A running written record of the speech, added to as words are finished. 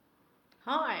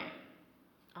Hi,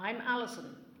 I'm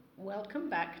Alison. Welcome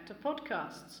back to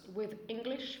Podcasts with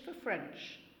English for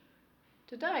French.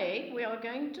 Today we are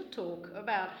going to talk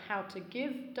about how to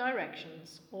give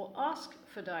directions or ask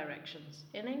for directions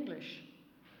in English.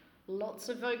 Lots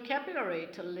of vocabulary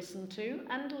to listen to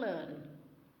and learn.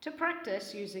 To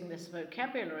practice using this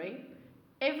vocabulary,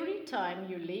 every time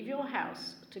you leave your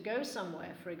house to go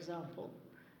somewhere, for example,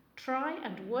 try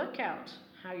and work out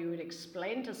how you would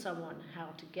explain to someone how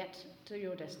to get to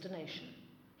your destination.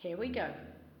 Here we go.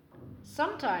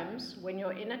 Sometimes, when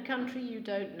you're in a country you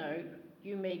don't know,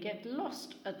 you may get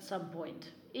lost at some point,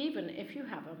 even if you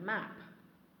have a map.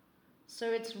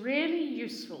 So it's really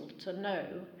useful to know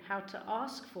how to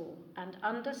ask for and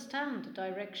understand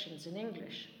directions in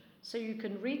English so you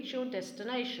can reach your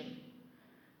destination.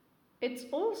 It's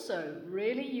also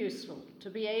really useful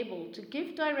to be able to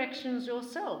give directions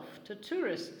yourself to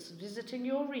tourists visiting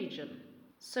your region.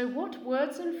 So what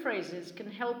words and phrases can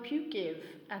help you give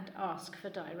and ask for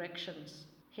directions?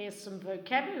 Here's some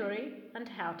vocabulary and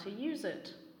how to use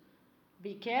it.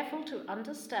 Be careful to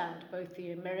understand both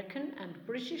the American and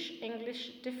British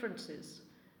English differences,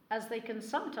 as they can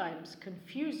sometimes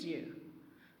confuse you.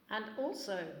 And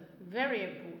also, very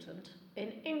important,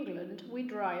 in England we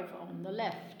drive on the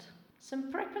left.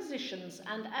 Some prepositions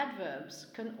and adverbs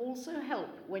can also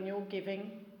help when you're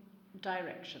giving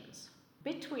directions.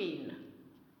 Between,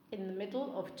 in the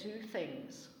middle of two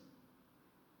things.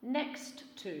 Next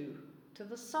to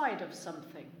the side of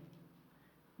something.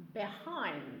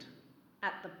 Behind,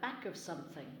 at the back of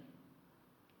something.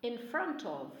 In front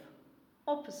of,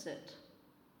 opposite.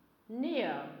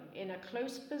 Near, in a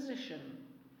close position.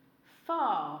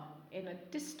 Far, in a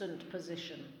distant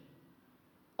position.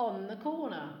 On the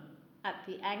corner, at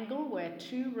the angle where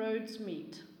two roads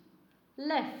meet.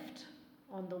 Left,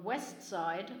 on the west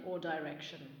side or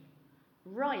direction.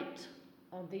 Right,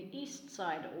 on the east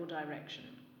side or direction.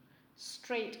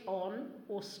 Straight on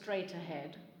or straight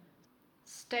ahead.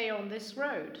 Stay on this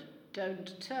road,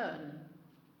 don't turn.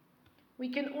 We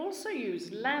can also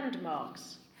use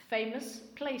landmarks, famous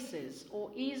places,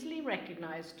 or easily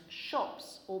recognized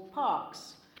shops or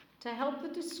parks to help the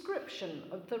description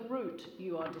of the route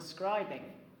you are describing.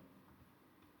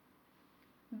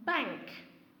 Bank,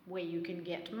 where you can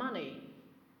get money.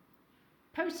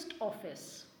 Post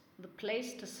office, the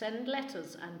place to send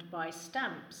letters and buy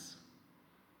stamps.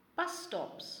 Bus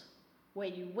stops, where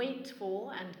you wait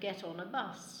for and get on a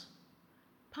bus.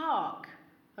 Park,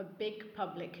 a big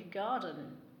public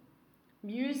garden.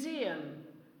 Museum,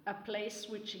 a place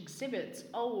which exhibits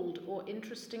old or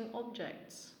interesting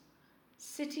objects.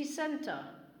 City centre,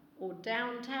 or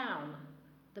downtown,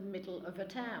 the middle of a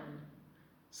town.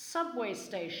 Subway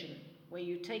station, where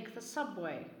you take the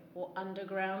subway or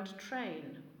underground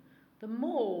train. The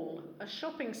mall, a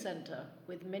shopping centre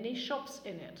with many shops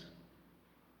in it.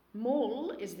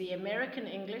 Mall is the American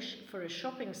English for a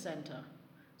shopping centre.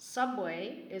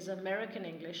 Subway is American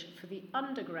English for the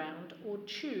underground or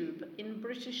tube in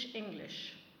British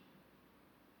English.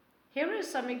 Here are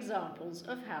some examples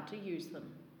of how to use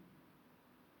them.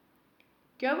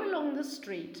 Go along the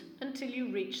street until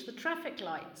you reach the traffic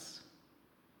lights.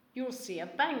 You'll see a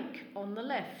bank on the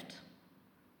left.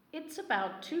 It's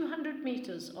about 200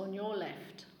 meters on your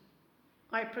left.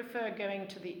 I prefer going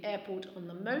to the airport on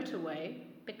the motorway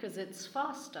because it's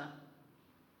faster.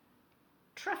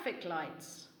 Traffic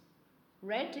lights.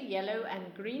 Red, yellow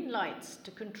and green lights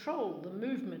to control the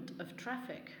movement of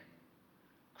traffic.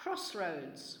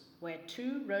 Crossroads, where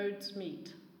two roads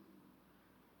meet.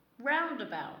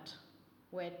 Roundabout,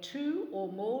 where two or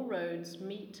more roads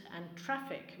meet and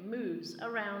traffic moves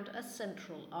around a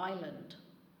central island.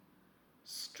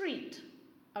 Street,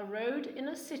 a road in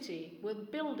a city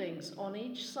with buildings on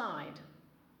each side.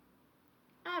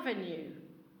 Avenue,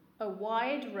 a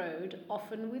wide road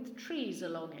often with trees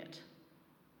along it.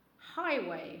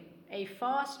 Highway, a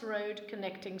fast road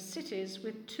connecting cities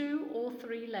with 2 or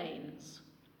 3 lanes.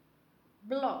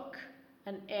 Block,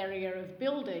 an area of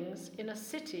buildings in a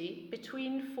city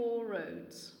between 4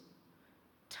 roads.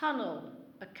 Tunnel,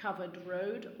 a covered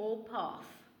road or path.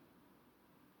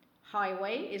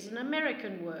 Highway is an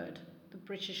American word. The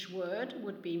British word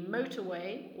would be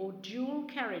motorway or dual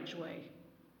carriageway.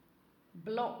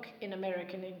 Block in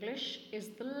American English is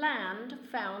the land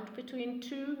found between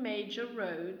 2 major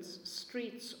roads,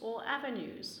 streets or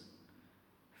avenues.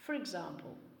 For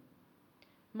example,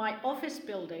 my office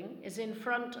building is in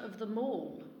front of the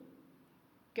mall.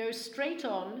 Go straight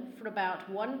on for about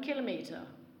 1 kilometre,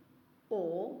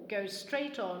 or go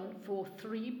straight on for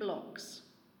 3 blocks.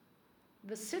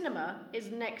 The cinema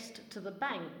is next to the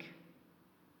bank.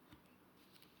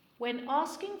 When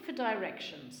asking for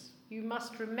directions, you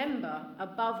must remember,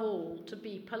 above all, to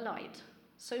be polite.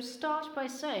 So start by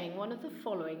saying one of the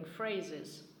following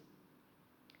phrases.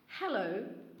 Hello,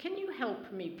 can you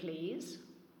help me please?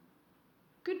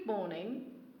 Good morning,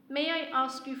 may I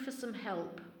ask you for some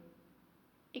help?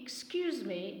 Excuse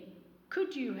me,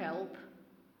 could you help?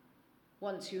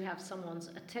 Once you have someone's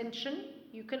attention,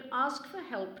 you can ask for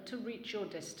help to reach your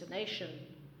destination.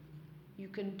 You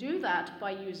can do that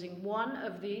by using one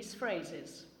of these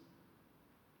phrases.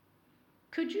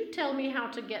 Could you tell me how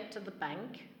to get to the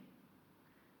bank?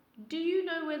 Do you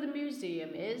know where the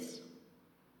museum is?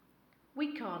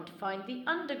 We can't find the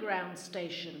underground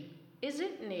station. Is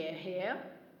it near here?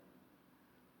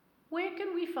 Where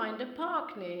can we find a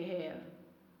park near here?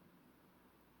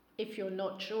 If you're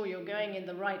not sure you're going in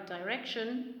the right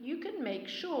direction, you can make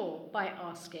sure by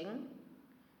asking,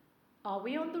 are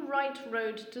we on the right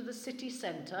road to the city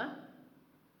centre?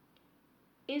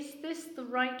 Is this the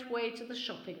right way to the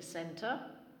shopping centre?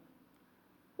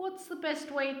 What's the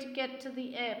best way to get to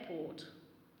the airport?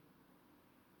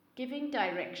 Giving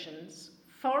directions,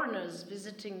 foreigners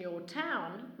visiting your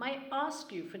town might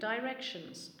ask you for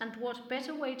directions, and what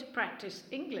better way to practice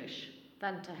English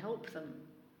than to help them?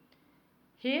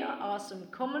 Here are some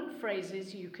common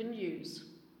phrases you can use.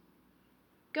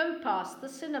 Go past the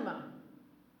cinema.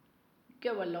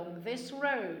 Go along this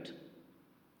road.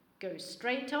 Go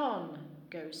straight on.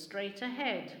 Go straight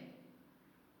ahead.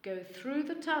 Go through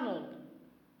the tunnel.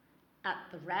 At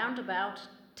the roundabout,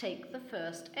 take the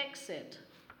first exit.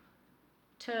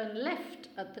 Turn left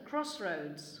at the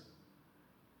crossroads.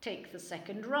 Take the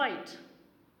second right.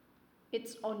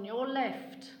 It's on your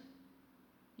left.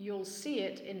 You'll see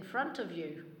it in front of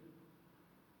you.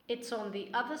 It's on the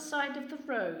other side of the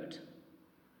road.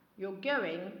 You're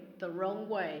going the wrong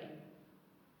way.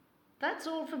 That's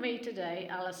all for me today,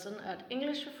 Alison at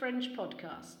English for French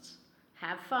Podcasts.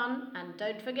 Have fun and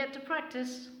don't forget to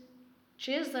practice.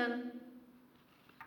 Cheers then.